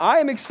I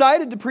am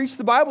excited to preach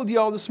the Bible to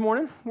y'all this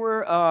morning.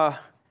 We're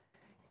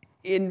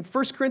in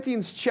 1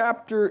 Corinthians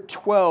chapter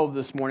 12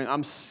 this morning.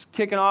 I'm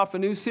kicking off a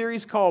new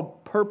series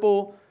called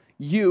Purple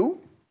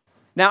U.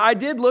 Now, I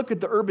did look at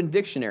the Urban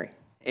Dictionary,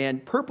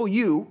 and Purple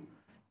U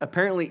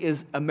apparently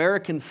is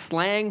American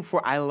slang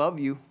for I love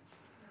you.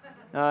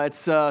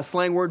 It's a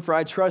slang word for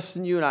I trust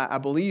in you and I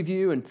believe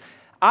you. And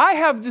I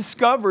have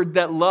discovered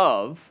that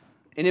love,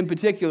 and in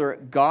particular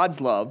God's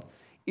love,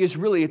 is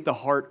really at the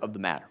heart of the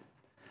matter.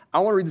 I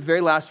want to read the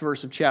very last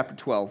verse of chapter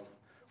 12.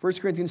 1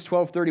 Corinthians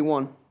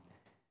 12:31.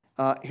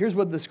 Here's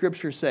what the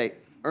scriptures say.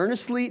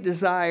 Earnestly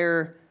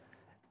desire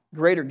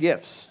greater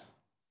gifts.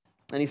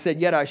 And he said,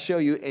 yet I show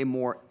you a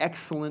more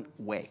excellent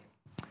way.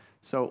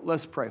 So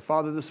let's pray.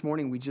 Father, this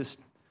morning we just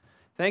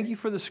thank you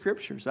for the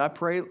scriptures. I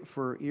pray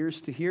for ears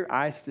to hear,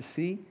 eyes to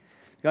see.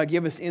 God,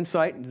 give us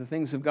insight into the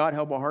things of God.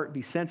 Help our heart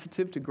be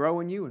sensitive to grow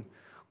in you. And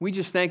we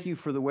just thank you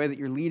for the way that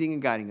you're leading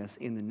and guiding us.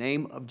 In the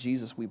name of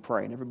Jesus we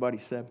pray. And everybody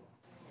said,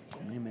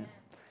 amen.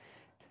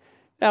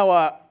 Now,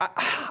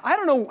 I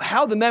don't know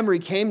how the memory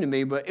came to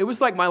me, but it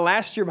was like my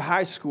last year of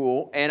high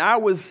school, and I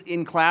was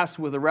in class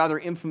with a rather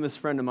infamous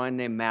friend of mine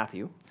named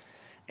Matthew.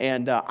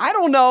 And I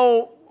don't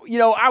know,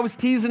 I was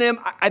teasing him.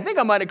 I think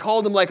I might have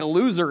called him like a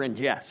loser in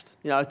jest.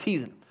 I was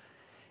teasing him.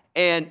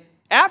 And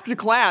after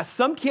class,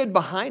 some kid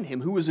behind him,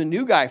 who was a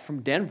new guy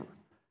from Denver,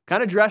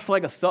 kind of dressed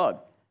like a thug,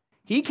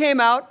 he came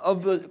out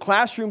of the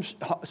classroom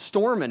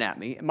storming at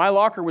me. My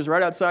locker was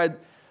right outside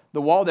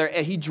the wall there,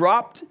 and he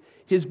dropped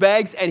his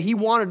bags, and he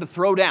wanted to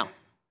throw down.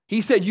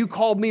 He said, you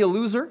called me a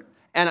loser,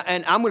 and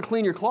I'm going to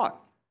clean your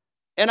clock.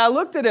 And I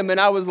looked at him, and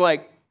I was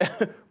like,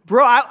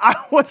 bro,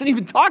 I wasn't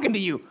even talking to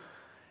you.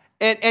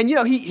 And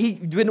he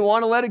didn't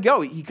want to let it go.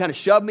 He kind of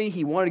shoved me.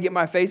 He wanted to get in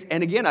my face.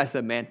 And again, I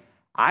said, man,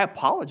 I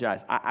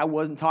apologize. I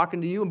wasn't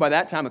talking to you. And by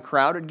that time, a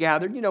crowd had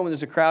gathered. When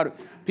there's a crowd of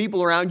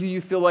people around you,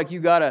 you feel like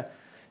you got to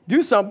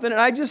do something. And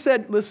I just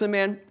said, listen,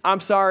 man, I'm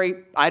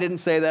sorry. I didn't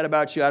say that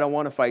about you. I don't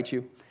want to fight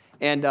you.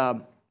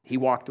 And he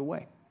walked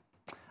away.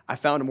 I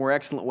found a more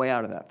excellent way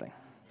out of that thing.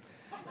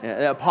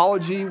 The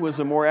apology was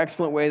a more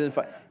excellent way than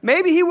fight.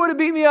 Maybe he would have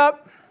beat me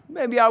up.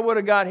 Maybe I would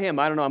have got him.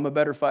 I don't know. I'm a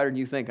better fighter than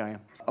you think I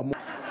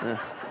am.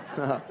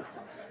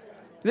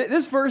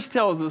 This verse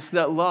tells us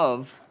that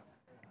love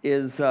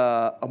is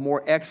a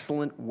more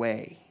excellent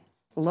way.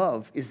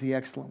 Love is the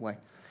excellent way.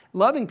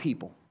 Loving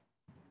people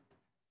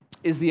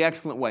is the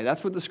excellent way.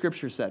 That's what the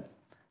scripture said.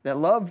 That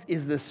love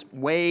is this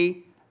way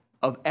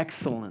of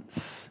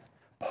excellence.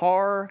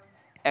 Par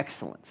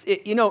excellence.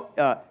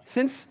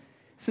 Since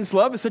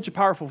love is such a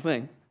powerful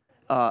thing,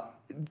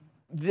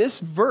 this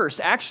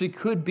verse actually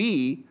could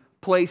be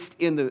placed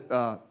in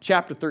the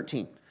chapter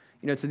 13.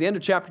 To the end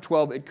of chapter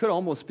 12, it could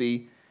almost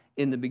be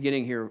in the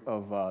beginning here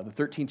of the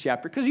 13th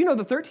chapter, because the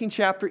 13th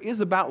chapter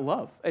is about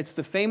love. It's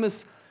the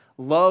famous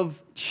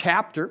love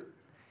chapter,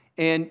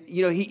 and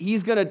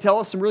he's going to tell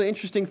us some really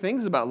interesting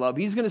things about love.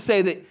 He's going to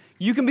say that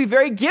you can be a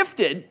very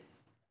gifted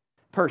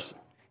person.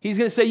 He's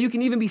going to say you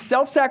can even be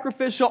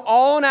self-sacrificial,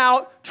 all and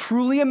out,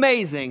 truly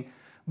amazing.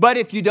 But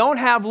if you don't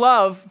have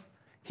love,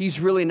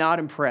 he's really not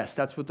impressed.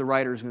 That's what the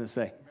writer is going to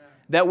say.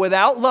 That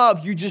without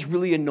love, you're just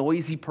really a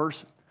noisy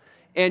person.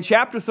 And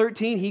chapter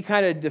 13, he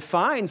kind of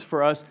defines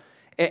for us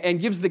and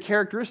gives the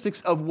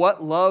characteristics of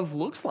what love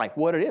looks like,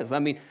 what it is. I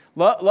mean,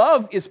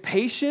 love is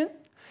patient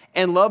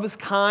and love is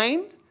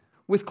kind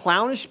with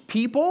clownish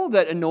people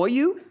that annoy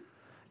you.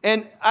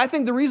 And I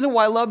think the reason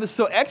why love is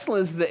so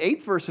excellent is the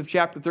 8th verse of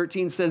chapter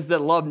 13 says that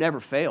love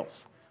never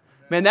fails.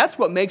 Man, that's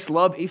what makes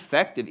love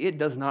effective. It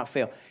does not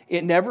fail.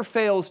 It never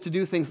fails to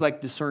do things like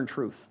discern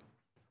truth.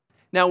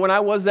 Now, when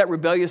I was that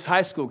rebellious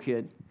high school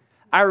kid,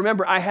 I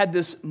remember I had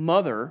this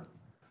mother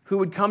who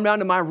would come down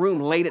to my room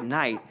late at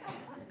night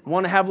and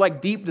want to have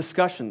deep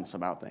discussions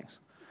about things.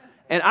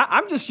 And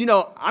I'm just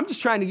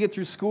trying to get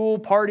through school,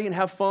 party, and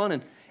have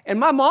fun. And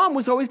my mom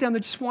was always down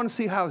there just wanting to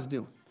see how I was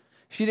doing.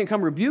 She didn't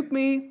come rebuke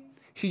me.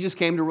 She just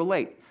came to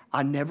relate.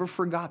 I never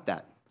forgot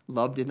that.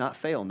 Love did not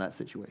fail in that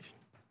situation.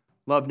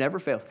 Love never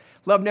fails.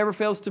 Love never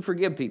fails to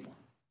forgive people.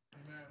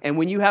 Amen. And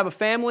when you have a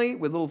family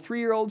with little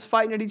 3-year-olds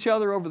fighting at each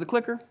other over the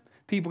clicker,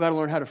 people got to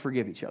learn how to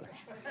forgive each other.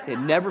 It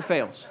never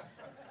fails.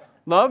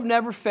 Love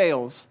never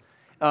fails.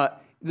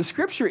 The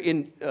scripture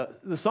in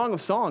the Song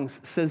of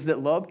Songs says that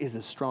love is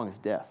as strong as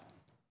death.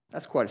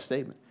 That's quite a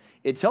statement.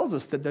 It tells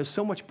us that there's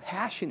so much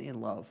passion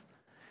in love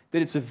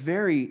that it's a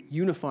very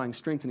unifying,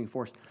 strengthening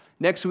force.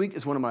 Next week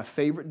is one of my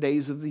favorite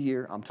days of the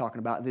year. I'm talking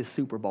about this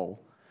Super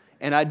Bowl.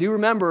 And I do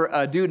remember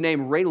a dude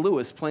named Ray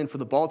Lewis playing for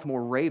the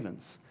Baltimore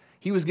Ravens.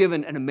 He was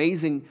given an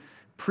amazing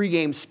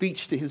pregame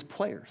speech to his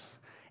players.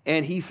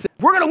 And he said,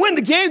 we're going to win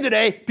the game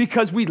today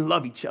because we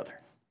love each other.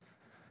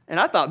 And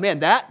I thought, man,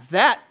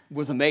 that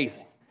was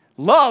amazing.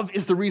 Love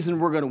is the reason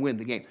we're going to win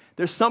the game.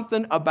 There's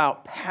something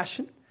about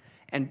passion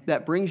and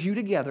that brings you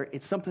together.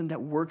 It's something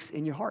that works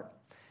in your heart.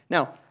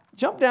 Now,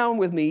 jump down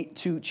with me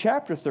to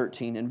chapter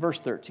 13 and verse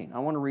 13. I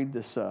want to read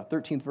this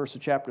 13th verse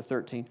of chapter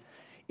 13.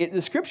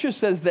 The scripture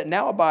says that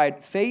now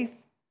abide faith,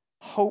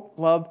 hope,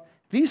 love,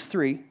 these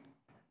three,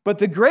 but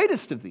the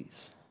greatest of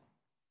these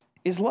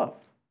is love.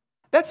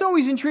 That's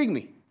always intrigued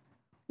me.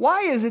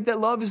 Why is it that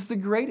love is the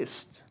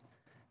greatest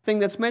thing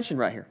that's mentioned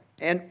right here?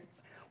 And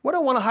what I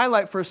want to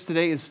highlight for us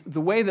today is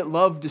the way that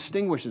love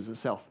distinguishes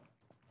itself.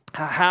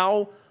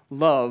 How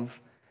love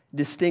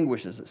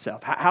distinguishes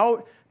itself.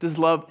 How does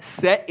love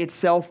set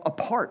itself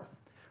apart?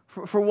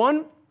 For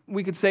one,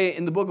 we could say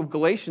in the book of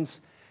Galatians,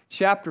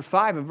 chapter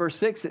 5 and verse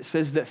 6, it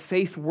says that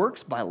faith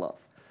works by love.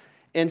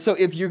 And so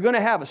if you're going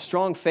to have a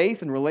strong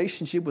faith and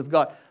relationship with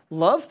God,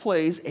 love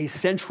plays a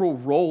central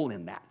role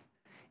in that.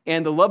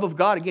 And the love of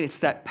God, again, it's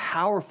that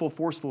powerful,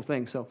 forceful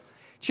thing. So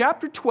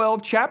chapter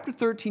 12, chapter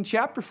 13,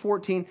 chapter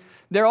 14,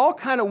 they're all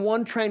kind of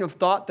one train of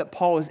thought that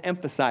Paul is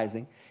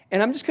emphasizing.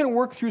 And I'm just going to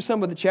work through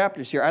some of the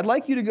chapters here. I'd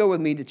like you to go with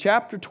me to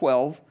chapter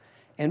 12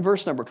 and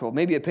verse number 12.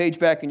 Maybe a page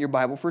back in your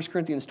Bible, 1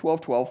 Corinthians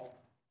 12:12.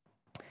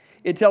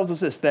 It tells us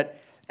this,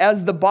 that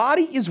as the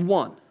body is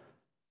one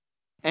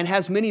and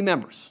has many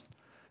members.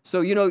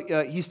 So,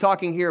 he's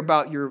talking here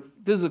about your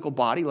physical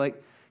body.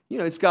 Like,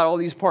 it's got all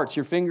these parts,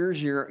 your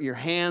fingers, your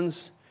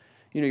hands,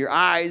 your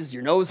eyes,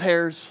 your nose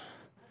hairs.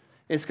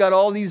 It's got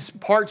all these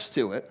parts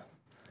to it.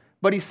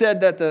 But he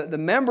said that the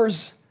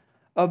members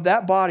of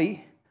that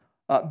body,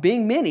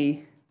 being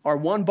many, are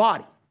one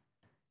body.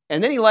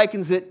 And then he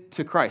likens it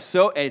to Christ.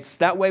 So it's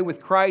that way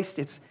with Christ.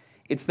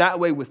 It's that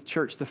way with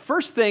church. The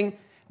first thing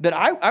that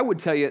I would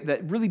tell you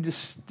that really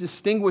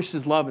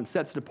distinguishes love and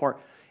sets it apart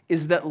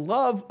is that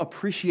love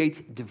appreciates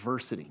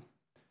diversity.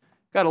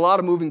 Got a lot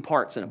of moving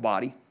parts in a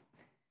body.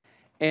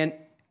 And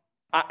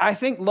I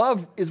think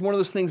love is one of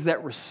those things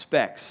that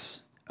respects,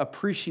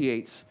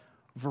 appreciates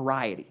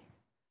variety.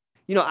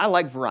 I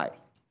like variety.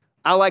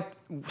 I like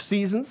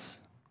seasons.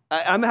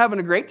 I'm having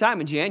a great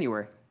time in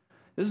January.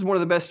 This is one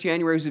of the best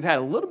Januaries we've had.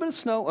 A little bit of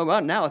snow.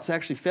 Well, now it's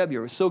actually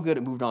February. It was so good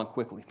it moved on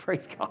quickly.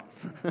 Praise God.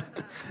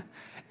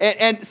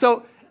 and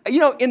so,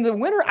 in the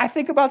winter, I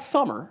think about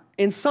summer.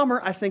 In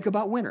summer, I think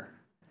about winter.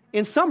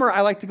 In summer,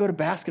 I like to go to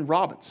Baskin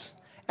Robbins.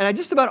 And I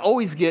just about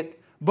always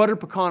get butter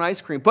pecan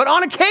ice cream. But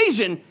on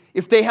occasion,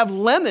 if they have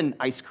lemon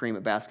ice cream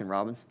at Baskin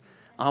Robbins,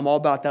 I'm all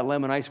about that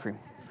lemon ice cream.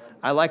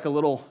 I like a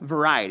little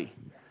variety.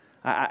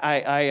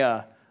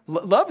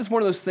 Love is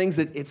one of those things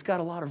that it's got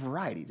a lot of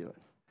variety to it.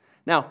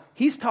 Now,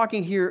 he's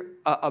talking here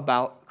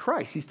about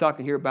Christ. He's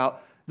talking here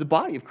about the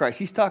body of Christ.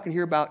 He's talking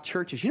here about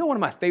churches. One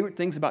of my favorite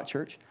things about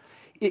church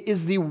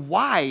is the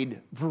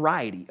wide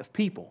variety of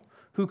people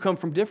who come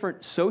from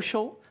different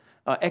social,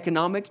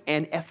 economic,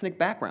 and ethnic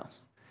backgrounds.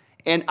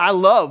 And I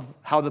love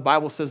how the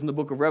Bible says in the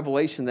book of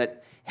Revelation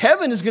that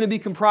heaven is going to be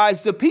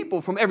comprised of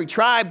people from every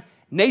tribe,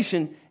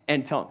 nation,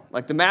 and tongue,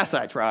 like the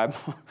Maasai tribe,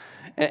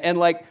 and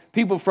like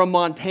people from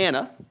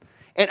Montana.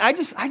 And I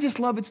just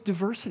love its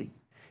diversity.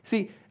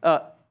 See,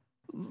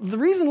 the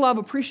reason love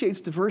appreciates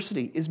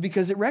diversity is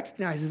because it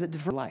recognizes that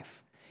different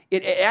life.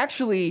 It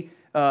actually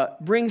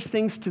brings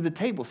things to the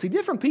table. See,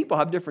 different people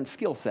have different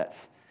skill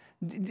sets.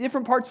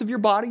 Different parts of your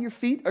body, your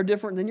feet are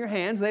different than your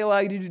hands. They allow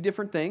you to do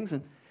different things.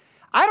 And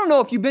I don't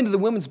know if you've been to the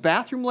women's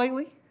bathroom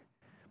lately,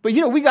 but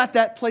we got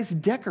that place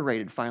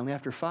decorated finally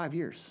after 5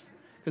 years.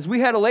 Because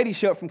we had a lady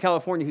show up from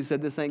California who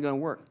said this ain't going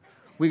to work.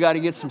 We got to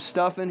get some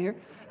stuff in here.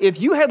 If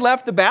you had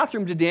left the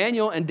bathroom to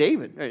Daniel and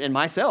David and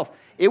myself,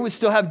 it would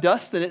still have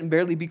dust in it and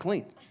barely be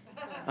clean.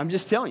 I'm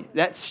just telling you,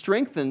 that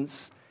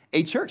strengthens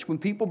a church when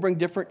people bring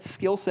different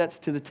skill sets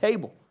to the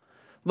table.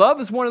 Love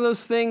is one of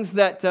those things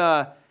that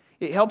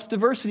it helps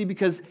diversity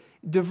because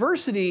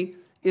diversity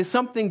is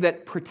something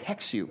that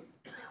protects you.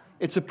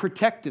 It's a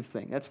protective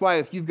thing. That's why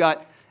if you've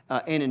got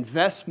an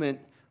investment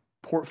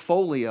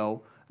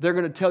portfolio, they're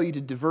going to tell you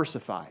to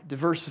diversify,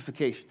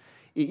 diversification.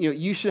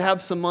 You should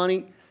have some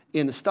money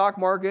in the stock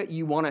market.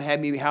 You want to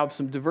maybe have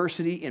some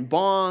diversity in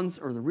bonds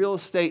or the real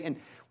estate. And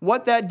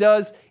what that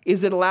does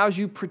is it allows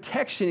you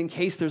protection in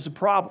case there's a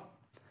problem.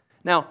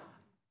 Now,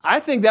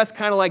 I think that's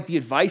kind of like the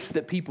advice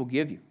that people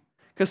give you.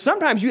 Because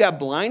sometimes you have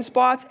blind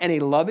spots and a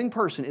loving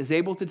person is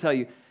able to tell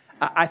you,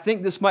 I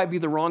think this might be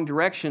the wrong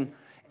direction.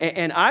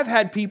 And I've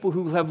had people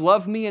who have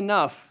loved me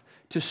enough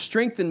to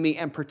strengthen me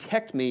and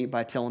protect me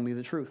by telling me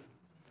the truth.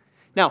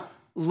 Now,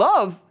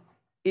 love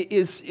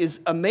is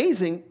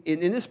amazing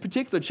in this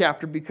particular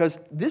chapter because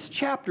this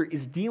chapter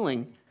is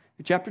dealing,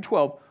 chapter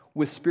 12,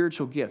 with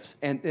spiritual gifts.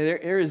 And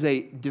there is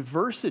a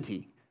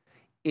diversity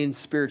in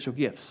spiritual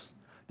gifts.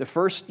 The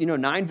first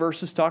 9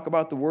 verses talk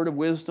about the word of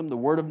wisdom, the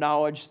word of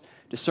knowledge,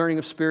 discerning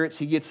of spirits.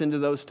 He gets into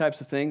those types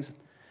of things.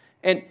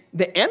 And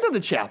the end of the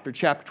chapter,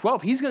 chapter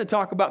 12, he's going to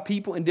talk about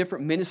people in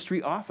different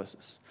ministry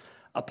offices.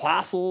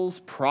 Apostles,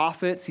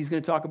 prophets, he's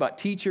going to talk about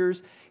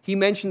teachers. He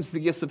mentions the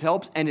gifts of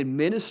helps and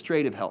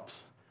administrative helps.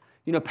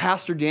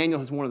 Pastor Daniel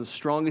has one of the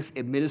strongest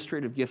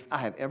administrative gifts I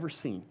have ever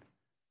seen.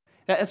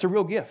 That's a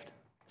real gift.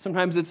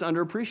 Sometimes it's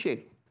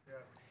underappreciated. Yeah.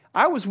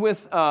 I was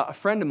with a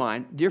friend of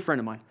mine, dear friend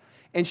of mine,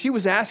 and she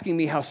was asking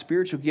me how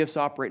spiritual gifts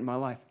operate in my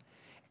life.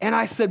 And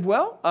I said,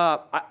 well,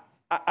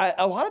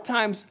 a lot of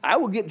times I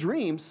will get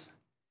dreams,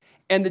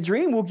 and the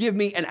dream will give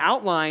me an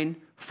outline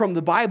from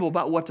the Bible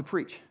about what to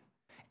preach.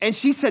 And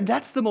she said,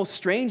 that's the most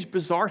strange,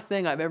 bizarre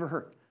thing I've ever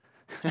heard.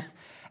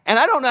 And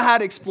I don't know how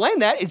to explain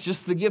that. It's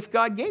just the gift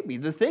God gave me.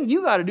 The thing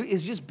you got to do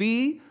is just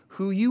be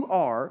who you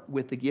are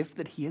with the gift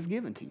that he has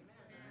given to you.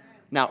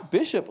 Now,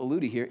 Bishop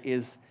Aludi here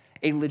is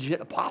a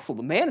legit apostle.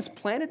 The man has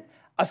planted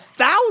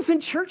 1,000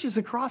 churches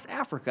across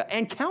Africa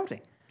and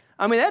counting.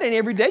 I mean, that ain't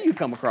every day you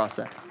come across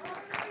that.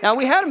 Now,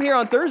 we had him here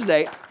on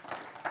Thursday,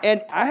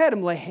 and I had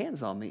him lay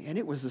hands on me, and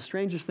it was the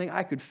strangest thing.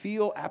 I could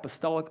feel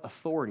apostolic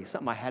authority,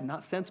 something I had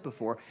not sensed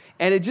before,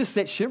 and it just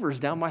sent shivers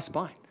down my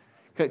spine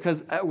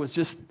because it was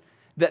just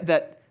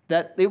that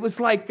it was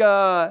like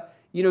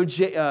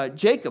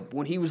Jacob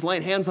when he was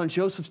laying hands on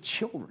Joseph's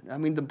children. I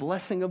mean, the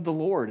blessing of the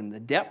Lord and the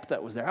depth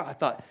that was there. I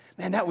thought,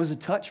 man, that was a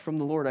touch from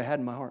the Lord I had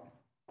in my heart.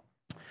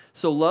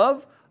 So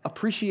love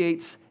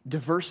appreciates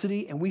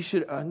diversity, and we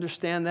should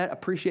understand that,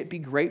 be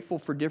grateful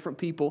for different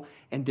people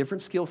and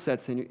different skill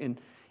sets in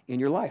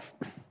your life.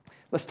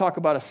 Let's talk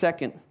about a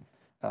second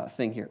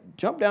thing here.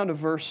 Jump down to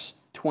verse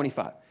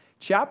 25.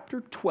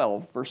 Chapter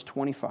 12, verse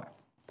 25.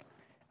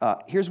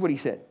 Here's what he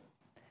said.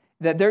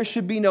 That there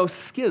should be no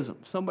schism.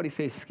 Somebody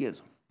say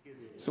schism.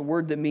 It's a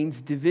word that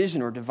means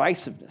division or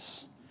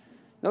divisiveness.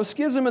 No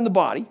schism in the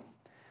body.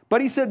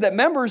 But he said that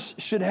members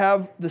should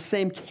have the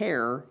same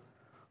care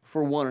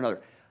for one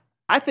another.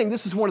 I think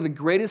this is one of the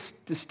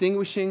greatest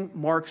distinguishing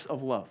marks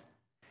of love.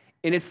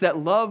 And it's that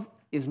love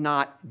is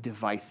not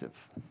divisive.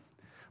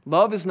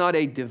 Love is not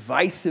a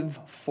divisive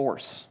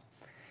force.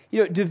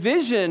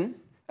 Division,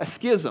 a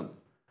schism,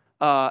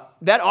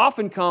 that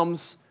often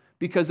comes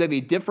because of a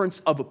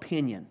difference of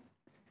opinion.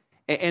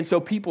 And so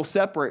people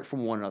separate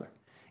from one another.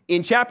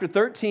 In chapter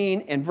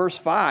 13 and verse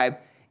 5,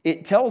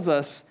 it tells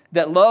us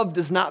that love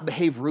does not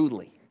behave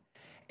rudely.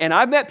 And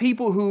I've met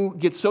people who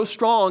get so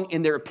strong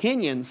in their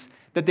opinions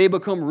that they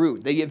become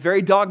rude. They get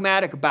very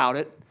dogmatic about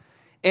it.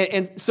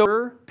 And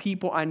so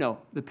people I know,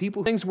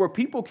 things where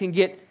people can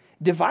get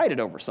divided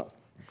over something.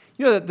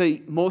 You know that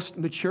the most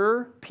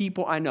mature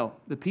people I know,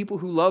 the people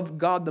who love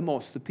God the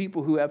most, the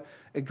people who have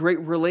a great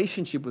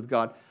relationship with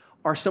God,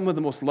 are some of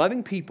the most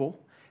loving people.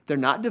 They're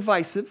not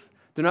divisive.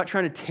 They're not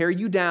trying to tear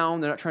you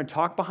down. They're not trying to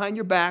talk behind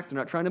your back. They're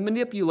not trying to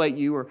manipulate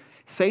you or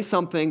say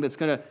something that's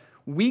going to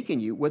weaken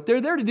you. What they're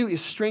there to do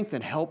is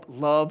strengthen, help,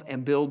 love,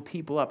 and build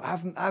people up.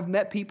 I've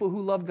met people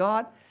who love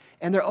God,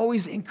 and they're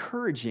always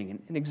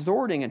encouraging and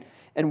exhorting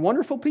and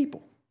wonderful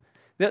people.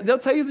 They'll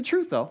tell you the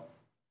truth, though.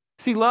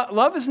 See,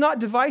 love is not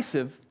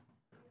divisive,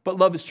 but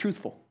love is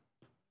truthful.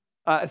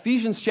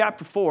 Ephesians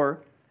chapter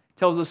 4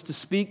 tells us to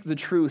speak the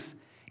truth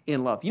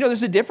in love.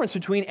 There's a difference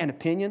between an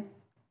opinion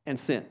and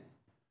sin.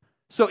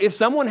 So if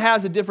someone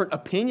has a different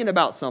opinion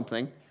about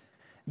something,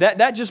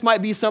 that just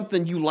might be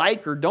something you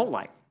like or don't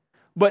like.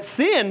 But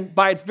sin,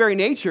 by its very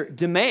nature,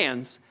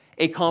 demands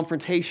a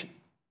confrontation.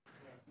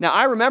 Now,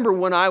 I remember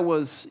when I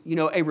was,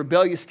 a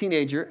rebellious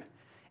teenager,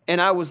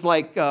 and I was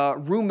like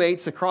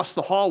roommates across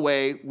the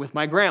hallway with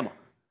my grandma,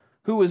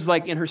 who was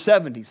like in her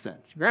 70s then.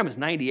 Grandma's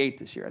 98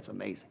 this year. That's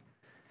amazing.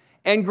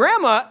 And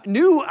Grandma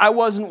knew I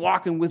wasn't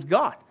walking with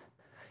God.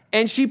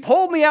 And she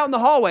pulled me out in the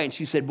hallway, and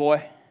she said,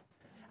 boy,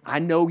 I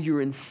know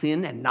you're in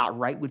sin and not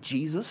right with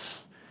Jesus,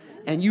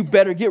 and you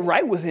better get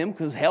right with him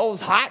because hell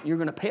is hot and you're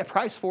going to pay a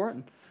price for it.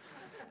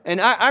 And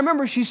I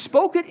remember she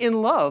spoke it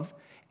in love,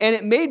 and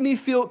it made me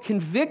feel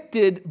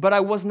convicted, but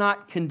I was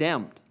not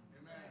condemned.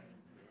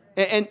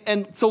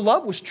 And so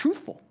love was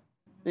truthful.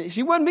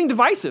 She wasn't being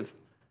divisive.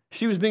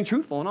 She was being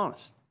truthful and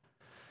honest.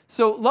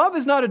 So love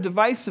is not a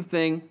divisive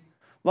thing.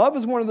 Love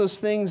is one of those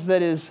things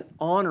that is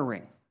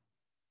honoring.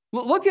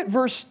 Look at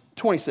verse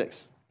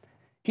 26.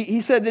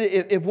 He said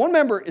that if one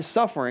member is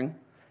suffering,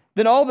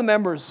 then all the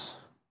members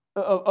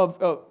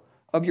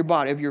of your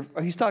body,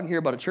 he's talking here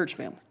about a church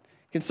family,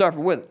 can suffer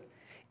with it.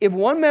 If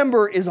one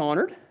member is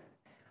honored,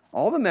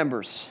 all the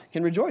members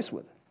can rejoice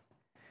with it.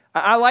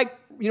 I like,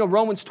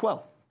 Romans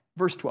 12,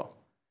 verse 12.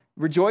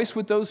 Rejoice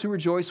with those who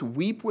rejoice,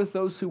 weep with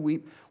those who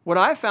weep. What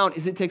I found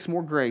is it takes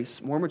more grace,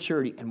 more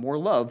maturity, and more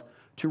love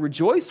to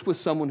rejoice with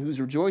someone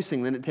who's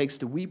rejoicing than it takes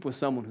to weep with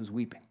someone who's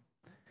weeping.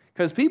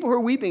 Because people who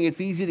are weeping,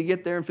 it's easy to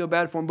get there and feel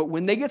bad for them, but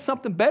when they get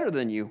something better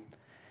than you,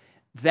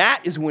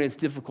 that is when it's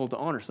difficult to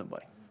honor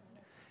somebody.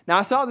 Now,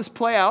 I saw this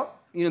play out,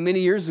 many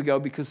years ago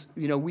because,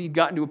 we'd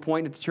gotten to a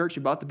point at the church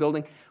about the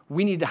building.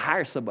 We need to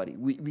hire somebody.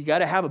 We got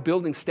to have a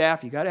building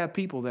staff. You got to have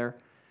people there.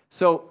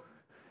 So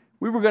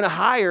we were going to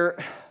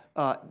hire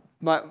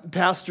my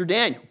Pastor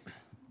Daniel.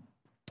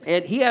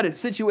 And he had a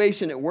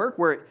situation at work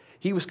where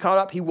he was caught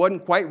up. He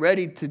wasn't quite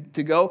ready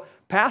to go.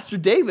 Pastor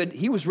David,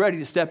 he was ready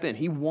to step in.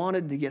 He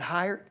wanted to get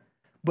hired,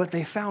 but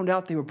they found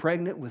out they were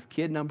pregnant with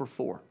kid number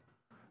 4.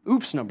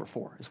 Oops, number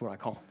 4 is what I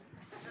call him.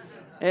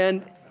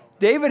 And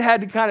David had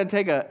to kind of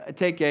take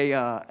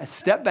a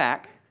step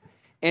back,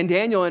 and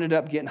Daniel ended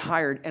up getting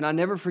hired. And I'll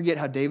never forget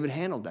how David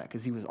handled that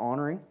because he was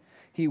honoring,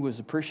 he was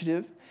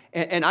appreciative,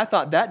 and I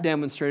thought that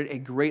demonstrated a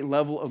great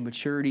level of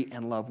maturity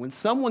and love. When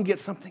someone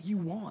gets something you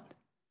want,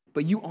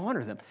 but you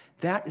honor them,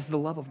 that is the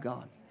love of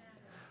God.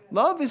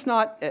 Love is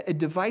not a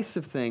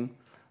divisive thing.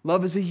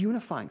 Love is a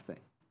unifying thing.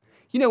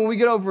 When we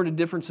get over into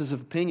differences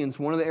of opinions,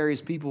 one of the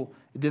areas people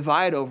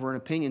divide over in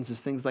opinions is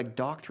things like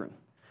doctrine.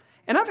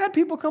 And I've had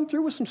people come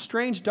through with some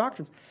strange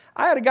doctrines.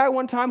 I had a guy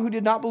one time who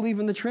did not believe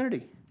in the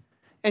Trinity.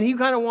 And he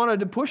kind of wanted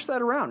to push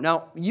that around.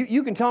 Now,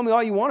 you can tell me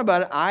all you want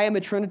about it. I am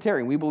a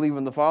Trinitarian. We believe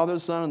in the Father, the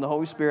Son, and the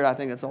Holy Spirit. I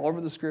think that's all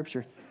over the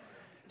Scripture.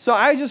 So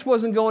I just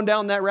wasn't going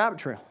down that rabbit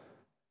trail.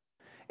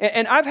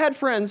 And I've had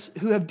friends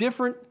who have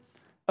different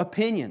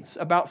opinions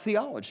about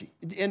theology.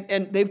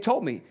 And they've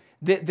told me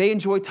that they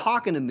enjoy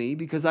talking to me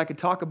because I could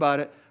talk about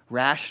it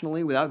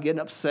rationally without getting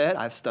upset.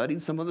 I've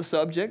studied some of the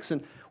subjects,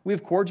 and we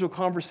have cordial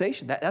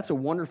conversation. That's a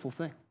wonderful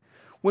thing.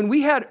 When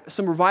we had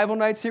some revival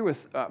nights here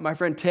with my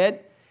friend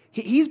Ted,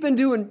 he's been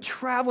doing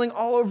traveling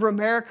all over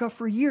America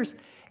for years.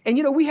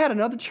 And we had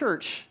another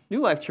church,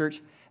 New Life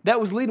Church, that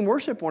was leading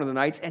worship one of the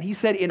nights. And he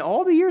said, in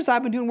all the years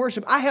I've been doing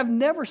worship, I have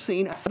never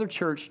seen another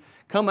church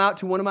come out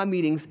to one of my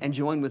meetings and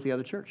join with the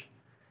other church.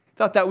 I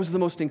thought that was the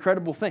most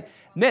incredible thing.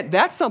 Man,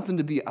 that's something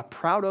to be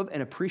proud of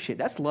and appreciate.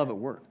 That's love at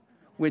work,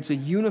 when it's a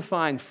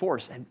unifying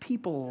force. And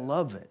people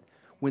love it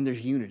when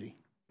there's unity.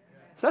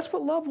 So that's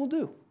what love will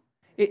do.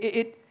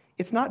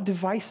 It's not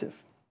divisive.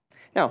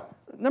 Now,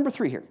 number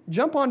 3 here.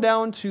 Jump on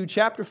down to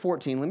chapter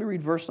 14. Let me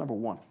read verse number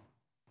 1.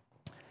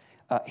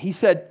 He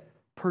said,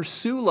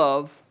 pursue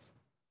love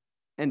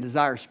and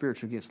desire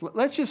spiritual gifts.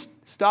 Let's just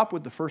stop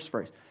with the first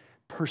phrase.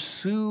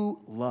 Pursue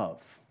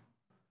love.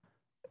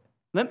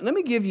 Let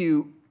me give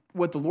you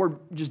what the Lord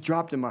just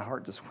dropped in my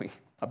heart this week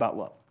about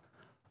love.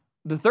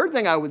 The third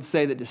thing I would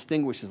say that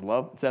distinguishes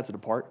love, sets it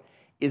apart,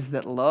 is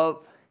that love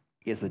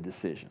is a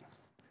decision.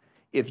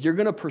 If you're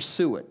going to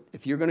pursue it,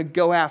 if you're going to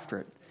go after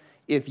it,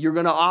 if you're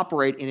going to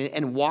operate in it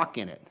and walk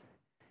in it,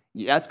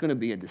 that's going to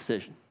be a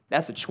decision.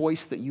 That's a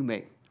choice that you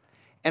make.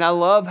 And I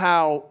love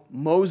how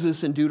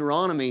Moses in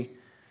Deuteronomy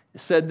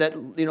said that,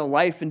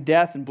 life and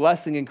death and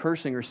blessing and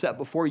cursing are set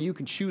before you. You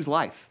can choose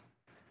life.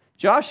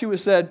 Joshua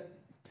said,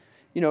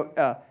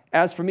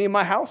 as for me and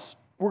my house,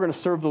 we're going to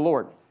serve the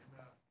Lord.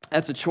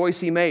 That's a choice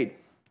he made.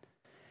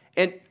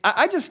 And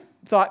I just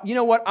thought, you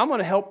know what? I'm going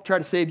to help try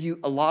to save you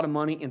a lot of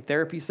money in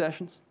therapy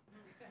sessions.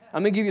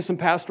 I'm going to give you some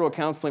pastoral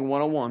counseling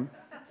 101.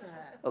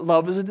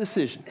 Love is a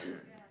decision.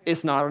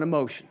 It's not an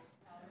emotion.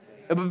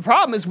 But the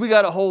problem is we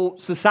got a whole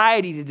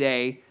society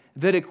today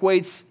that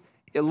equates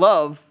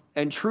love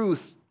and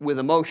truth with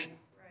emotion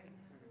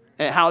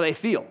and how they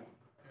feel.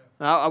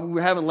 We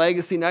were having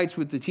legacy nights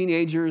with the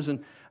teenagers,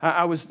 and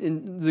I was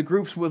in the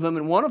groups with them,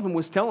 and one of them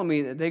was telling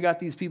me that they got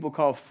these people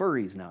called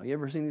furries now. You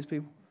ever seen these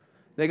people?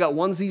 They got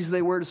onesies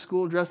they wear to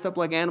school dressed up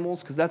like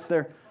animals because that's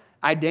their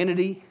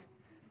identity.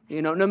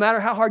 No matter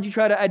how hard you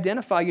try to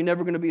identify, you're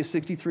never going to be a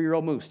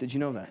 63-year-old moose. Did you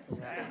know that?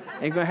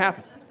 Ain't going to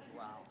happen.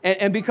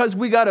 And because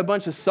we got a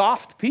bunch of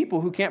soft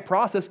people who can't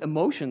process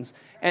emotions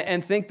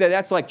and think that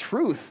that's like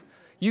truth,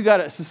 you got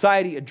a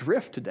society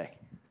adrift today.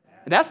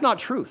 That's not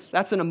truth.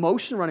 That's an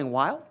emotion running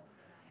wild.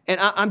 And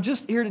I'm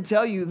just here to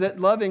tell you that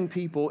loving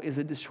people is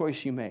a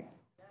choice you make.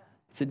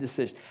 It's a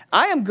decision.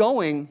 I am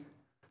going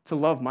to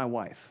love my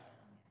wife.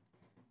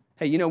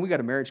 Hey, we got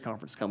a marriage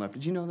conference coming up.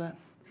 Did you know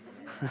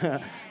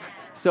that?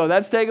 So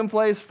that's taking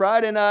place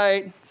Friday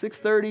night,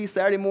 6:30,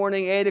 Saturday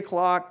morning, 8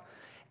 o'clock.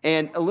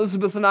 And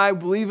Elizabeth and I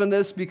believe in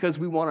this because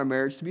we want our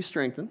marriage to be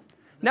strengthened.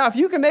 Now, if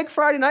you can make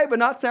Friday night but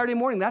not Saturday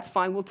morning, that's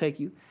fine. We'll take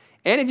you.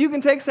 And if you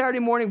can take Saturday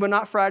morning but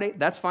not Friday,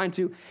 that's fine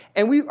too.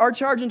 And we are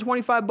charging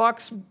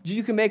 $25.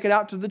 You can make it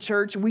out to the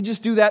church. We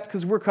just do that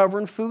because we're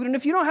covering food. And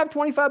if you don't have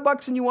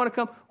 $25 and you want to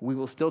come, we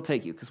will still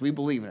take you because we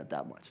believe in it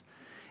that much.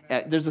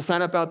 There's a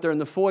sign up out there in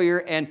the foyer,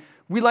 and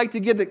we like to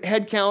give the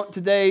head count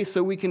today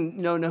so we can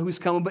know who's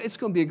coming, but it's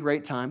going to be a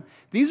great time.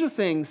 These are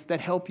things that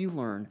help you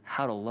learn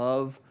how to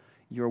love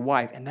your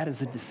wife, and that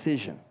is a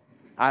decision.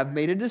 I've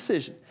made a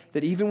decision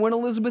that even when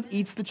Elizabeth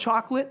eats the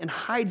chocolate and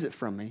hides it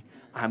from me,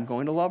 I'm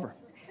going to love her.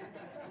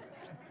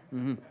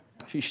 Mm-hmm.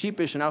 She's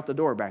sheepish and out the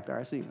door back there.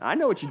 I see. I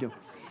know what you do.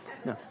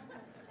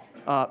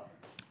 No.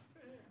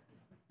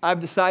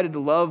 I've decided to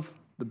love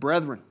the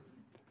brethren.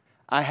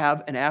 I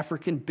have an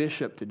African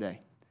bishop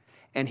today,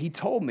 and he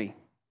told me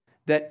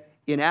that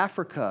in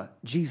Africa,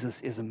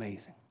 Jesus is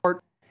amazing.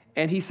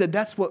 And he said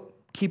that's what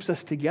keeps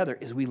us together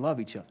is we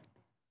love each other.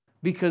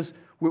 Because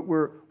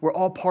we're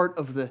all part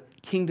of the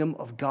kingdom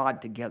of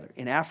God together.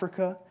 In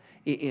Africa,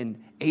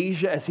 in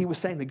Asia, as he was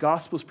saying, the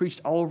gospel is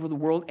preached all over the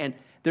world. And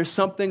there's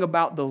something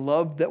about the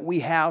love that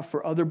we have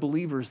for other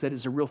believers that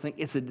is a real thing.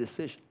 It's a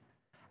decision.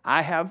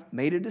 I have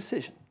made a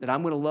decision that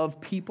I'm going to love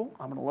people.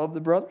 I'm going to love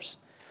the brothers.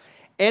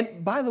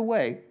 And by the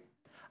way,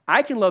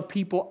 I can love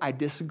people I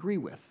disagree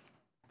with.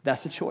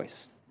 That's a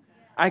choice.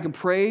 I can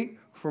pray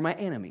for my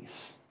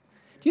enemies.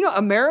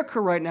 America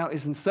right now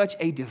is in such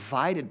a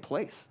divided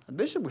place. The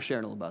bishop was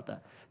sharing all about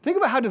that. Think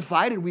about how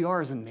divided we are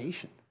as a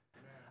nation.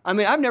 I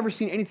mean, I've never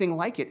seen anything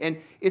like it.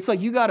 And it's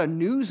like you got a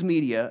news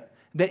media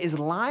that is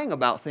lying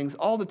about things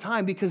all the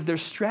time because their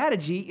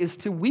strategy is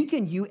to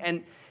weaken you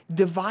and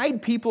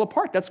divide people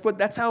apart.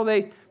 That's how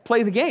they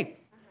play the game.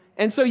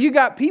 And so you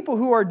got people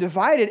who are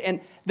divided,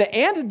 and the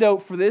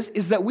antidote for this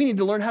is that we need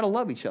to learn how to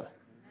love each other.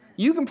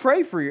 You can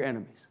pray for your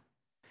enemies.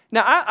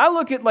 Now, I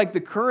look at like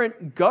the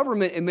current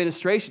government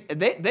administration,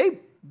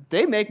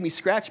 they make me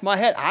scratch my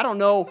head. I don't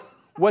know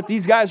what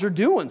these guys are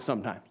doing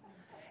sometimes.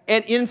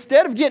 And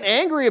instead of getting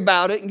angry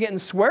about it and getting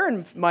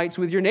swearing mites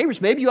with your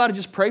neighbors, maybe you ought to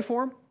just pray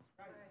for them.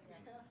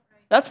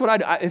 That's what I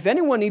do. If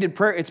anyone needed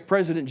prayer, it's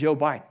President Joe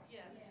Biden.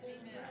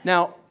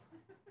 Now,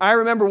 I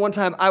remember one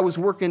time I was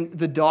working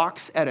the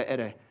docks at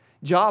a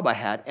job I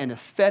had, and a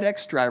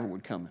FedEx driver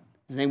would come in.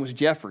 His name was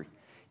Jeffrey.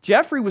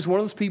 Jeffrey was one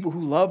of those people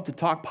who loved to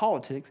talk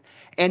politics,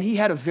 and he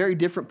had a very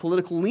different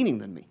political leaning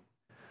than me.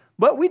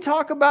 But we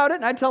talk about it,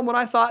 and I tell him what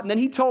I thought, and then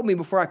he told me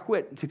before I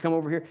quit to come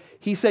over here,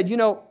 he said,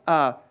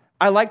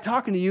 I like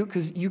talking to you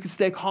because you can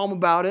stay calm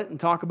about it and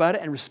talk about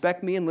it and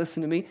respect me and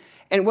listen to me.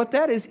 And what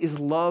that is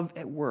love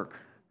at work.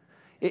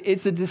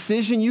 It's a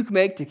decision you can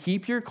make to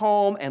keep your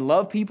calm and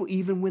love people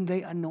even when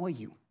they annoy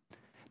you.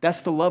 That's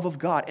the love of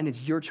God, and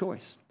it's your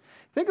choice.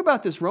 Think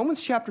about this.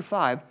 Romans chapter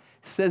 5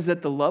 says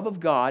that the love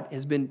of God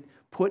has been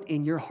put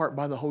in your heart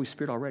by the Holy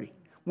Spirit already.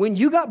 When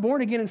you got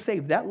born again and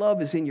saved, that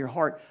love is in your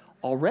heart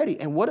already.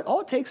 And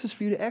all it takes is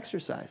for you to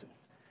exercise it.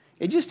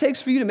 It just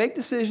takes for you to make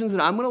decisions,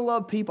 and I'm going to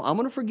love people, I'm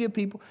going to forgive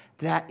people.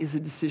 That is a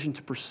decision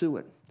to pursue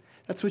it.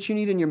 That's what you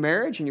need in your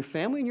marriage, in your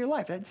family, in your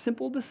life. That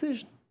simple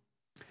decision.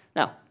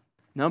 Now,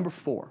 number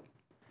 4.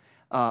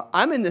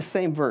 I'm in this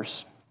same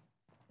verse.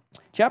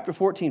 Chapter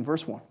 14,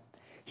 verse 1.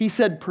 He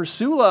said,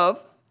 pursue love,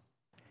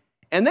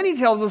 and then he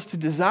tells us to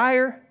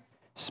desire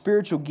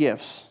spiritual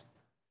gifts.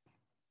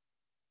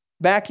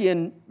 Back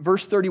in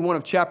verse 31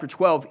 of chapter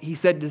 12, he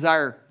said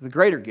desire the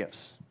greater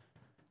gifts.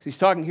 So he's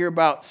talking here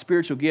about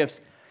spiritual gifts.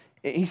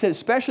 He said,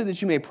 especially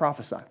that you may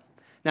prophesy.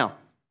 Now,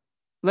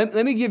 let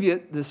me give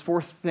you this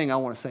fourth thing I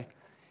want to say.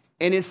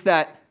 And it's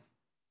that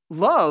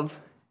love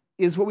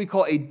is what we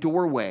call a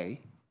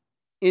doorway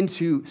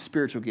into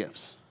spiritual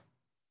gifts.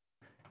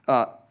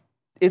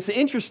 It's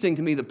interesting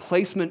to me, the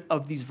placement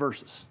of these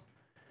verses.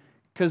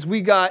 Because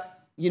we got,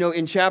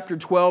 in chapter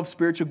 12,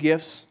 spiritual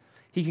gifts.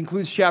 He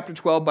concludes chapter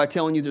 12 by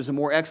telling you there's a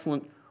more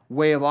excellent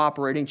way of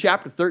operating.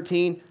 Chapter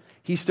 13,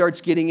 he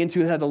starts getting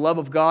into how the love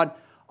of God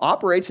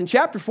operates. In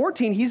chapter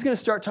 14, he's going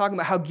to start talking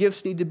about how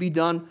gifts need to be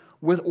done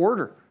with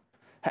order,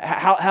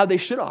 how they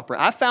should operate.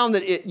 I found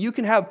that you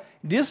can have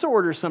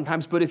disorder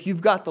sometimes, but if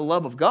you've got the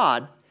love of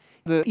God,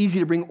 it's easy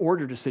to bring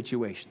order to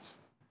situations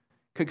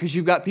because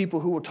you've got people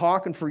who will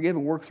talk and forgive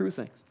and work through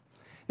things.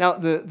 Now,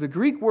 the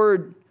Greek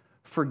word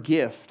for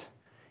gift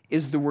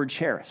is the word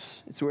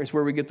charis. It's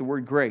where we get the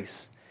word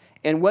grace.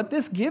 And what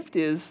this gift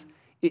is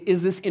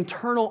this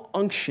internal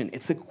unction.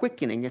 It's a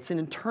quickening. It's an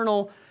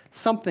internal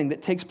something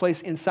that takes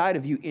place inside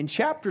of you. In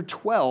chapter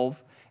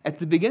 12, at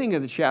the beginning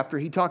of the chapter,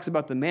 he talks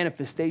about the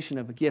manifestation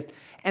of a gift.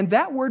 And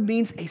that word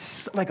means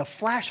like a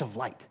flash of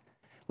light.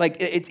 Like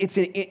it's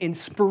an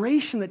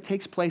inspiration that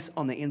takes place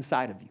on the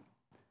inside of you.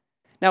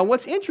 Now,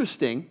 what's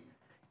interesting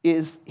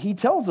is he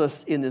tells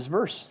us in this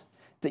verse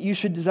that you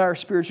should desire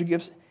spiritual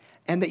gifts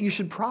and that you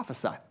should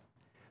prophesy.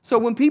 So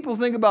when people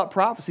think about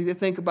prophecy, they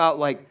think about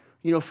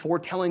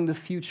foretelling the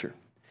future.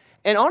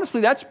 And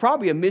honestly, that's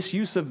probably a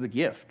misuse of the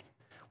gift.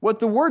 What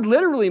the word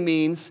literally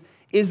means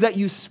is that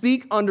you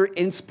speak under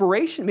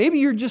inspiration. Maybe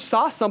you just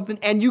saw something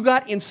and you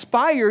got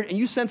inspired and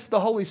you sensed the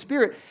Holy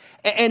Spirit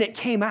and it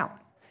came out.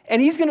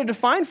 And he's going to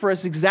define for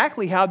us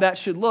exactly how that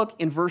should look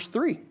in verse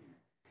 3.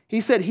 He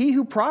said, he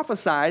who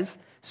prophesies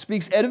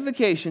speaks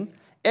edification,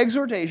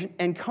 exhortation,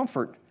 and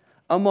comfort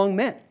among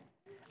men.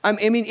 I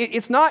mean,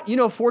 it's not,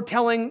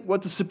 foretelling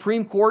what the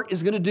Supreme Court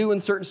is going to do in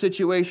certain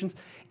situations.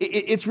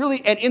 It's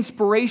really an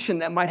inspiration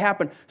that might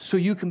happen so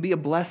you can be a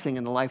blessing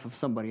in the life of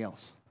somebody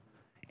else.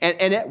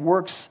 And it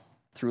works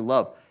through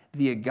love.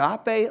 The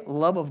agape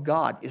love of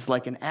God is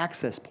like an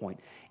access point.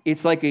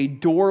 It's like a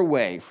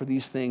doorway for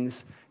these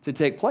things to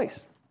take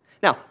place.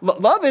 Now,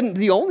 love isn't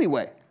the only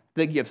way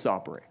that gifts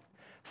operate.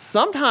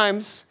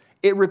 Sometimes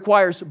it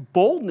requires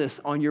boldness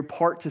on your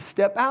part to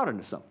step out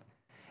into something.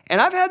 And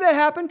I've had that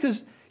happen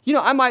because,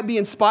 I might be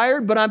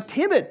inspired, but I'm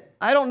timid.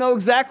 I don't know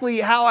exactly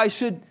how I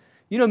should,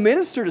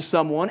 minister to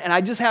someone, and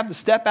I just have to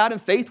step out in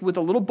faith with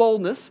a little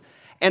boldness.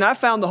 And I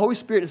found the Holy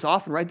Spirit is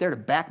often right there to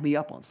back me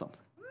up on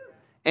something.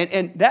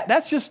 And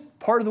that's just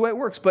part of the way it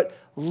works. But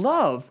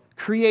love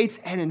creates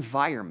an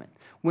environment.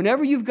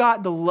 Whenever you've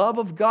got the love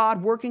of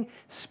God working,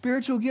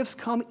 spiritual gifts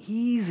come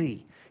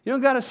easy. You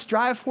don't got to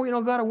strive for it. You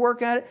don't got to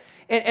work at it.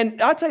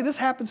 And I'll tell you, this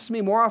happens to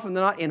me more often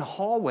than not in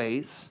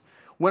hallways.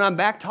 When I'm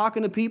back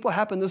talking to people,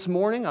 happened this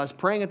morning. I was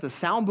praying at the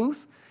sound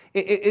booth.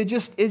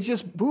 It's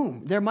just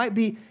boom. There might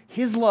be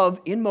His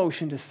love in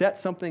motion to set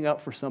something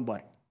up for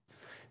somebody.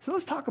 So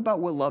let's talk about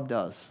what love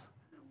does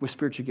with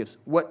spiritual gifts.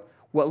 What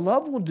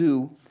love will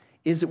do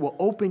is it will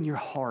open your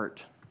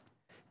heart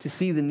to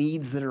see the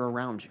needs that are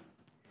around you.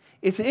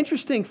 It's an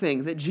interesting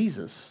thing that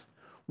Jesus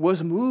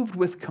was moved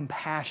with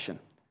compassion.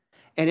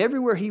 And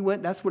everywhere He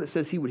went, that's what it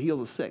says, He would heal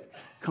the sick.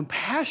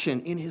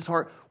 Compassion in His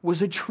heart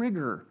was a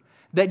trigger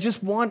that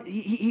just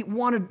he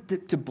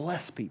wanted to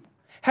bless people.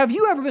 Have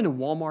you ever been to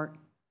Walmart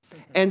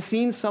and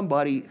seen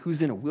somebody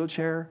who's in a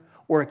wheelchair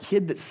or a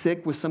kid that's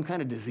sick with some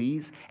kind of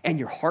disease and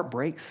your heart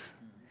breaks?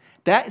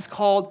 That is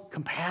called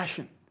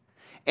compassion.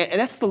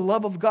 And that's the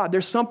love of God.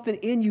 There's something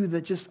in you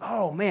that just,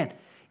 oh man.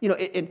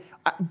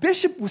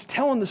 Bishop was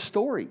telling the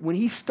story. When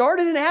he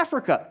started in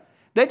Africa,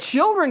 that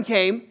children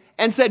came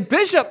and said,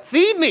 Bishop,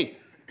 feed me.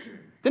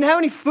 Didn't have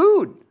any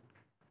food.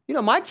 You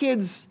know, my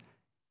kids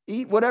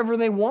eat whatever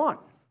they want.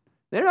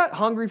 They're not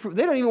hungry for,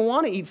 they don't even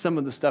want to eat some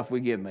of the stuff we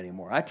give them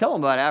anymore. I tell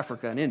them about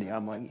Africa and India.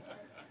 I'm like,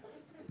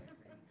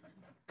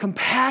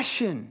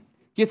 compassion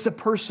gets a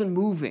person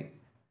moving.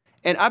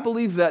 And I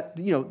believe that,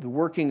 you know, the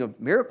working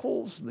of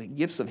miracles, the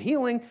gifts of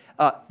healing,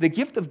 the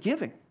gift of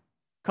giving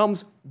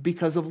comes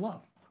because of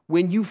love.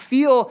 When you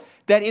feel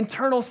that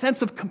internal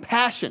sense of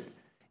compassion,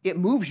 it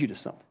moves you to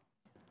something.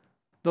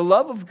 The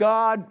love of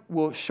God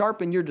will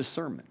sharpen your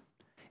discernment.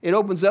 It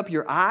opens up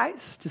your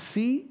eyes to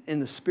see in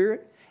the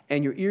Spirit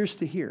and your ears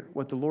to hear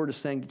what the Lord is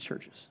saying to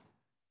churches.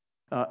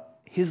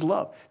 His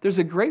love. There's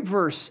a great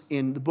verse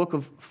in the book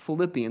of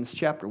Philippians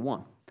chapter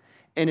 1.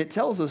 And it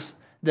tells us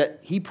that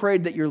he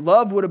prayed that your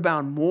love would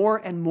abound more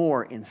and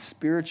more in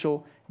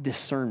spiritual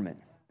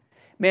discernment.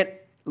 Man,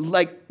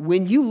 like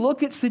when you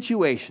look at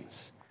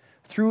situations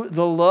through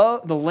the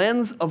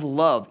lens of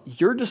love,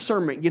 your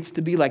discernment gets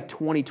to be like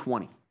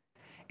 20/20.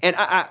 And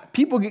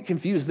people get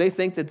confused. They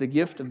think that the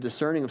gift of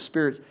discerning of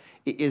spirits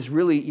is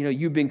really, you know,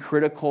 you being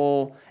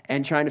critical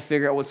and trying to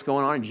figure out what's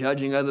going on and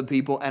judging other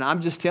people. And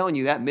I'm just telling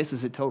you, that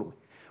misses it totally.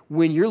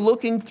 When you're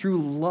looking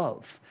through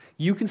love,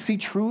 you can see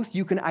truth.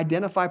 You can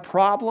identify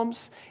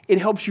problems. It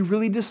helps you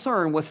really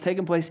discern what's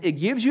taking place. It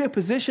gives you a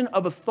position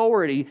of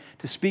authority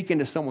to speak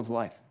into someone's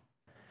life.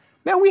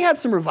 Man, we had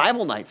some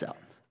revival nights out.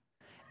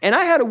 And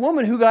I had a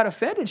woman who got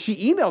offended.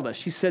 She emailed us.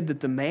 She said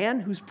that the man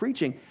who's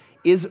preaching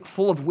is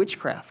full of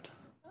witchcraft.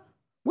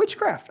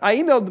 Witchcraft. I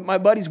emailed my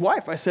buddy's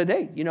wife. I said,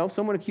 hey, you know,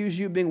 someone accused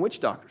you of being witch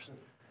doctors.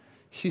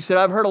 She said,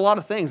 I've heard a lot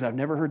of things. I've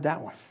never heard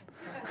that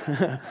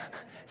one.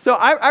 So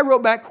I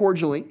wrote back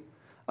cordially,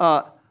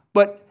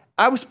 but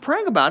I was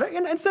praying about it,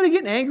 and instead of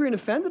getting angry and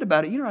offended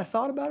about it, you know what I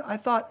thought about it? I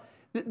thought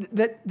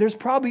that there's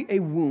probably a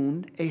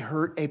wound, a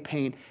hurt, a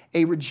pain,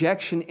 a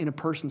rejection in a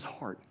person's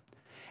heart.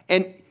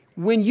 And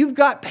when you've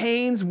got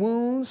pains,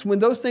 wounds, when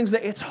those things,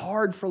 it's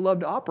hard for love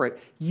to operate.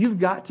 You've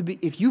got to be,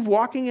 if you're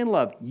walking in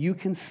love, you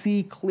can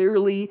see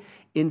clearly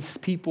in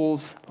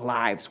people's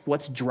lives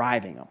what's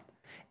driving them.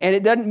 And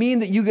it doesn't mean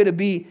that you got to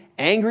be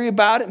angry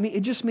about it.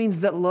 It just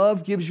means that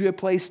love gives you a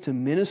place to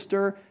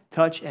minister,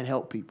 touch, and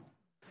help people.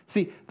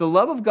 See, the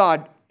love of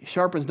God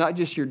sharpens not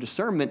just your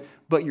discernment,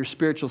 but your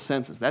spiritual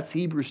senses. That's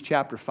Hebrews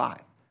chapter 5.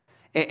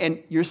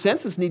 And your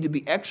senses need to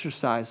be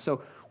exercised.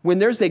 So when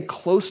there's a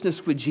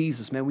closeness with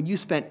Jesus, man, when you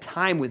spent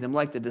time with him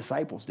like the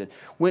disciples did,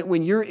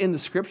 when you're in the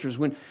scriptures,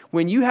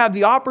 when you have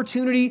the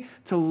opportunity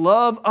to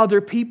love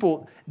other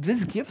people,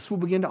 these gifts will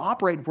begin to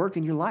operate and work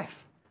in your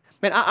life.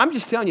 Man, I'm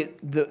just telling you,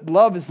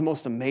 love is the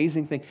most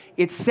amazing thing.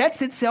 It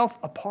sets itself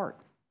apart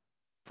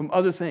from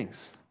other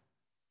things.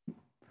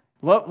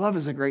 Love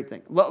is a great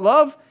thing.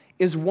 Love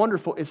is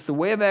wonderful. It's the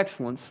way of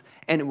excellence,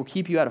 and it will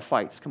keep you out of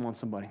fights. Come on,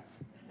 somebody.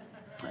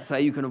 That's how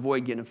you can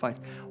avoid getting in fights.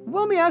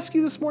 Well, let me ask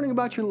you this morning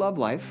about your love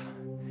life,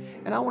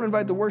 and I want to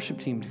invite the worship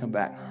team to come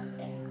back.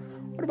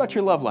 What about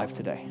your love life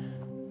today?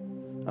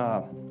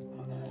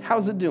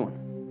 How's it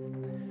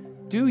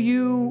doing? Do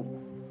you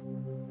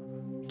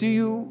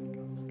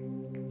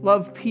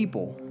love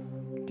people?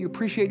 Do you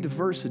appreciate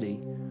diversity,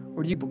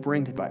 or do you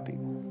bring to by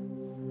people?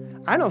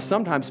 I know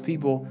sometimes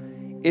people,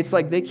 it's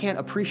like they can't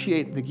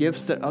appreciate the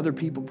gifts that other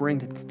people bring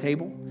to the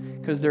table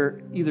because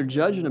they're either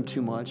judging them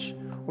too much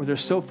or they're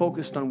so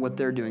focused on what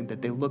they're doing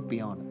that they look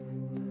beyond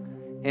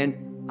it.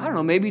 And I don't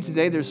know, maybe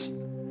today there's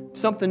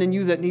something in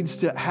you that needs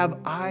to have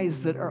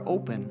eyes that are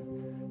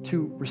open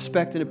to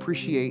respect and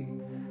appreciate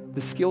the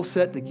skill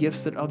set, the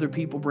gifts that other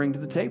people bring to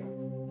the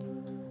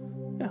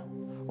table. Yeah.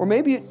 Or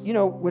maybe it,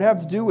 would have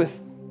to do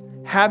with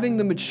having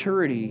the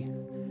maturity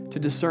to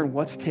discern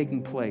what's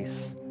taking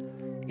place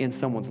in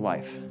someone's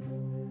life.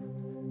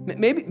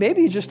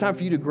 Maybe it's just time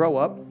for you to grow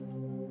up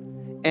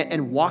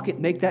and walk it,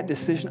 make that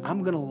decision.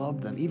 I'm going to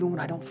love them, even when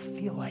I don't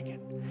feel like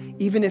it.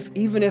 Even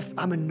if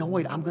I'm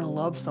annoyed, I'm going to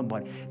love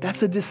somebody.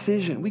 That's a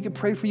decision. We can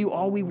pray for you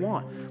all we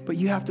want, but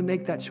you have to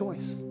make that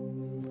choice.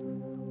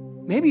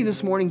 Maybe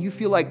this morning you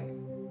feel like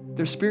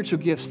there's spiritual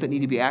gifts that need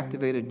to be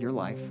activated in your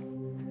life.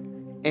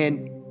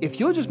 And if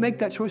you'll just make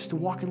that choice to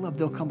walk in love,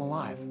 they'll come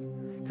alive.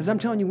 Because I'm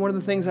telling you, one of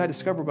the things I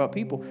discover about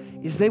people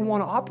is they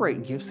want to operate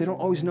in gifts. They don't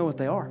always know what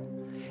they are.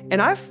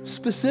 And I've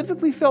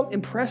specifically felt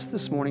impressed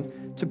this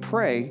morning to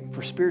pray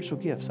for spiritual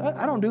gifts.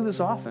 I don't do this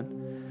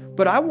often,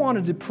 but I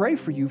wanted to pray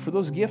for you for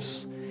those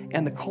gifts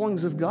and the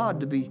callings of God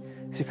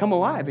to come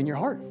alive in your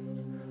heart.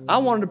 I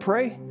wanted to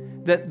pray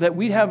that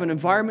we'd have an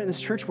environment in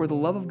this church where the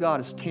love of God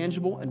is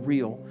tangible and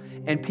real,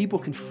 and people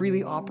can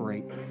freely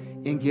operate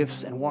in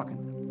gifts and walk in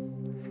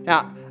them.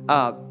 Now,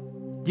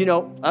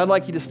 I'd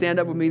like you to stand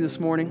up with me this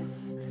morning.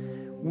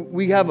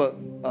 We have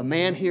a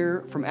man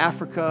here from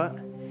Africa,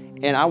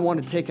 and I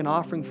want to take an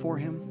offering for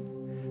him.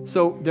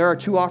 So there are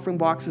 2 offering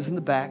boxes in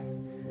the back.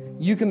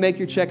 You can make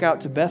your check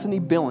out to Bethany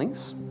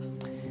Billings,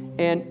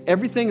 and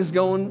everything is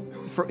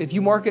going for, if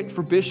you mark it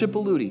for Bishop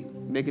Aludi,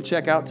 make a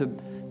check out to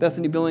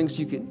Bethany Billings.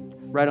 You can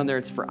write on there,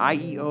 it's for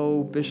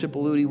IEO, Bishop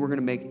Aludi. We're going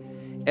to make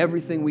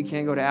everything we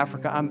can go to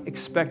Africa. I'm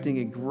expecting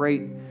a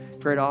great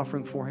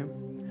offering for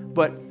him.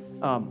 But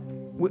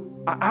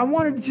I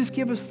wanted to just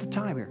give us the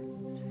time here.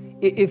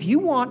 If you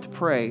want to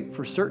pray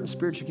for certain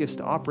spiritual gifts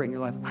to operate in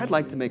your life, I'd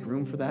like to make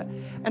room for that.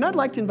 And I'd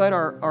like to invite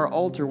our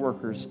altar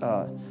workers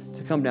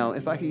to come down.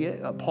 If I could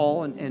get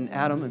Paul and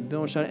Adam and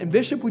Bill and Sean. And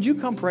Bishop, would you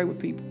come pray with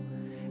people?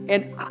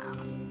 And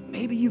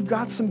maybe you've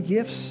got some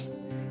gifts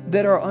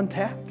that are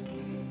untapped.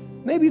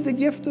 Maybe the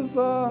gift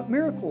of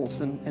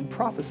miracles and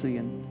prophecy.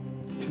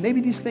 And maybe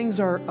these things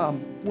are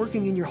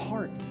working in your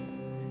heart.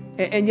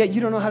 And yet you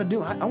don't know how to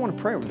do it. I want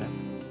to pray over that.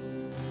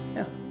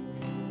 Yeah.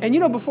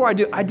 And before I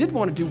do, I did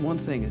want to do one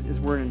thing as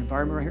we're in an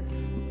environment right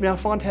here. Now,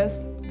 Fontez,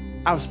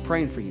 I was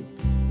praying for you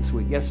this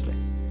week, yesterday.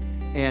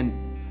 And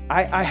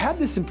I had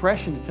this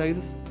impression, to tell you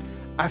this.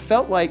 I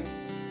felt like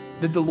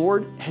that the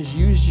Lord has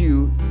used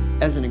you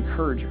as an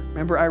encourager.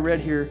 Remember, I read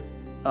here,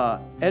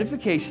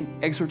 edification,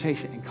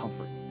 exhortation, and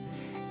comfort.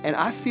 And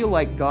I feel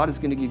like God is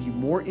going to give you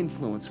more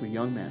influence with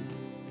young men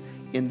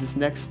in this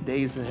next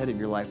days ahead of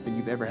your life than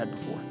you've ever had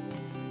before.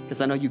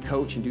 Because I know you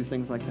coach and do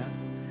things like that.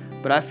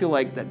 But I feel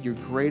like that your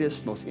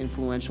greatest, most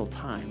influential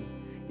time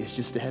is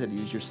just ahead of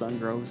you as your son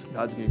grows.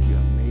 God's going to give you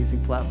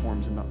amazing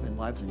platforms in the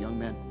lives of young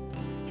men.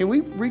 Can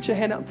we reach a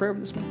hand out in prayer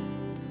this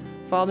morning?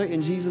 Father,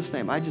 in Jesus'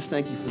 name, I just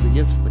thank you for the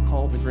gifts, the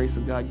call, the grace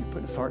of God you put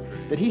in his heart,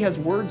 that he has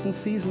words in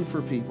season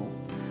for people.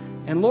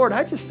 And Lord,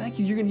 I just thank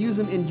you, you're going to use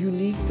them in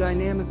unique,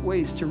 dynamic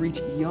ways to reach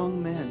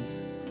young men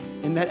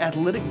in that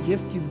athletic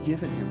gift you've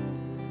given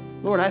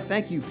him. Lord, I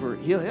thank you for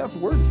he'll have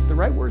words, the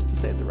right words to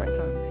say at the right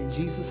time. In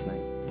Jesus'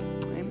 name,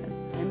 amen,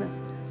 amen,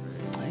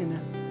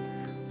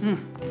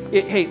 amen.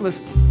 Hey,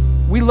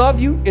 listen, we love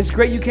you. It's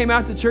great you came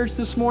out to church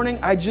this morning.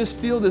 I just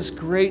feel this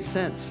great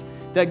sense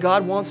that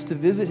God wants to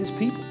visit his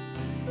people.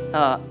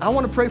 I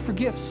want to pray for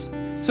gifts.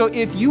 So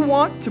if you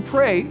want to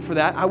pray for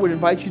that, I would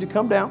invite you to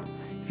come down.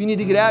 If you need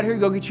to get out of here,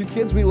 go get your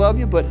kids. We love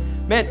you. But,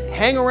 man,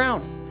 hang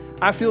around.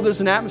 I feel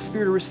there's an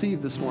atmosphere to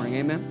receive this morning.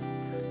 Amen.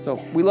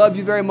 So we love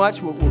you very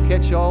much. We'll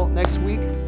catch y'all next week.